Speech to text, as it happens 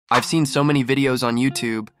I've seen so many videos on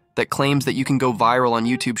YouTube that claims that you can go viral on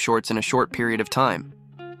YouTube Shorts in a short period of time.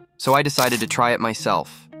 So I decided to try it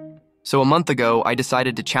myself. So a month ago, I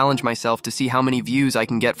decided to challenge myself to see how many views I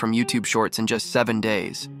can get from YouTube Shorts in just 7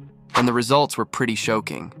 days. And the results were pretty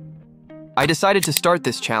shocking. I decided to start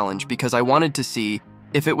this challenge because I wanted to see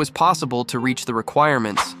if it was possible to reach the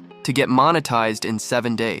requirements to get monetized in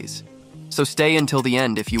 7 days. So stay until the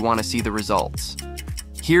end if you want to see the results.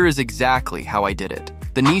 Here is exactly how I did it.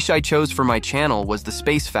 The niche I chose for my channel was the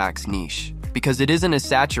space facts niche, because it isn't as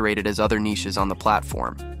saturated as other niches on the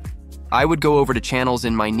platform. I would go over to channels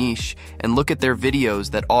in my niche and look at their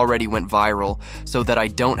videos that already went viral so that I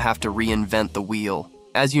don't have to reinvent the wheel.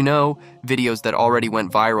 As you know, videos that already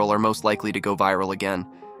went viral are most likely to go viral again.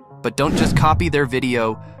 But don't just copy their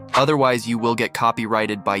video, otherwise you will get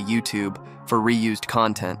copyrighted by YouTube for reused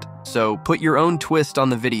content. So put your own twist on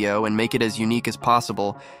the video and make it as unique as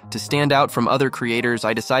possible. To stand out from other creators,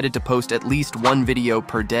 I decided to post at least 1 video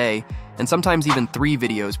per day, and sometimes even 3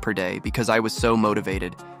 videos per day because I was so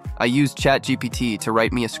motivated. I used ChatGPT to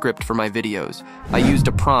write me a script for my videos. I used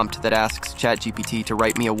a prompt that asks ChatGPT to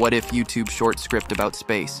write me a what-if YouTube short script about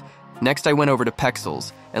space. Next, I went over to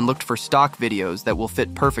Pexels and looked for stock videos that will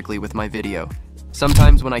fit perfectly with my video.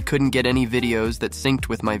 Sometimes when I couldn't get any videos that synced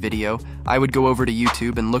with my video, I would go over to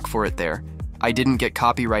YouTube and look for it there. I didn't get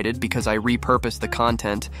copyrighted because I repurposed the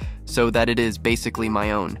content so that it is basically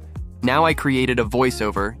my own. Now I created a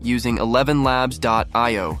voiceover using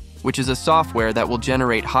 11labs.io, which is a software that will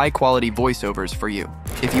generate high-quality voiceovers for you.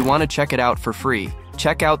 If you want to check it out for free,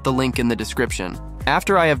 check out the link in the description.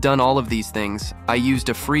 After I have done all of these things, I used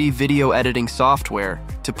a free video editing software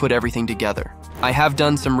to put everything together. I have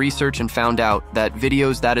done some research and found out that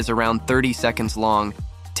videos that is around 30 seconds long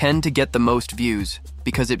tend to get the most views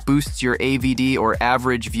because it boosts your AVD or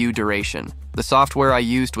average view duration. The software I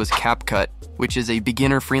used was CapCut, which is a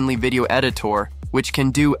beginner-friendly video editor which can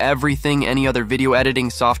do everything any other video editing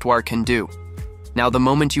software can do. Now the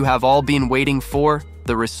moment you have all been waiting for,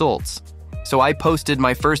 the results. So I posted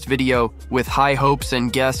my first video with high hopes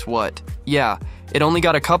and guess what? Yeah, it only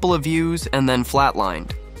got a couple of views and then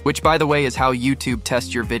flatlined, which by the way is how YouTube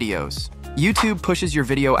tests your videos. YouTube pushes your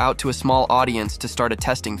video out to a small audience to start a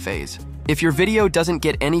testing phase. If your video doesn't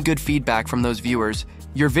get any good feedback from those viewers,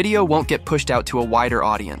 your video won't get pushed out to a wider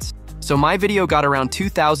audience. So my video got around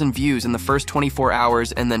 2,000 views in the first 24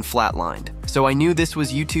 hours and then flatlined. So I knew this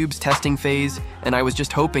was YouTube's testing phase, and I was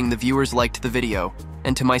just hoping the viewers liked the video.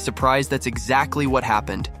 And to my surprise, that's exactly what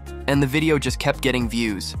happened. And the video just kept getting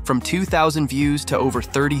views, from 2,000 views to over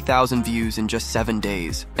 30,000 views in just 7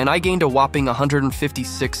 days. And I gained a whopping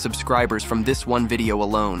 156 subscribers from this one video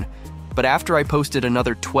alone. But after I posted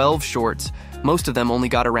another 12 shorts, most of them only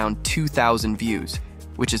got around 2,000 views,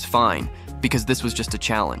 which is fine, because this was just a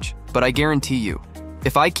challenge. But I guarantee you,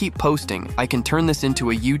 if I keep posting, I can turn this into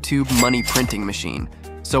a YouTube money printing machine.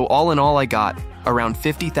 So all in all, I got around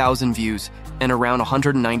 50,000 views and around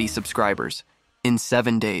 190 subscribers in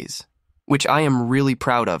 7 days, which I am really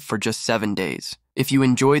proud of for just 7 days. If you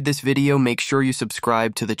enjoyed this video, make sure you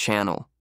subscribe to the channel.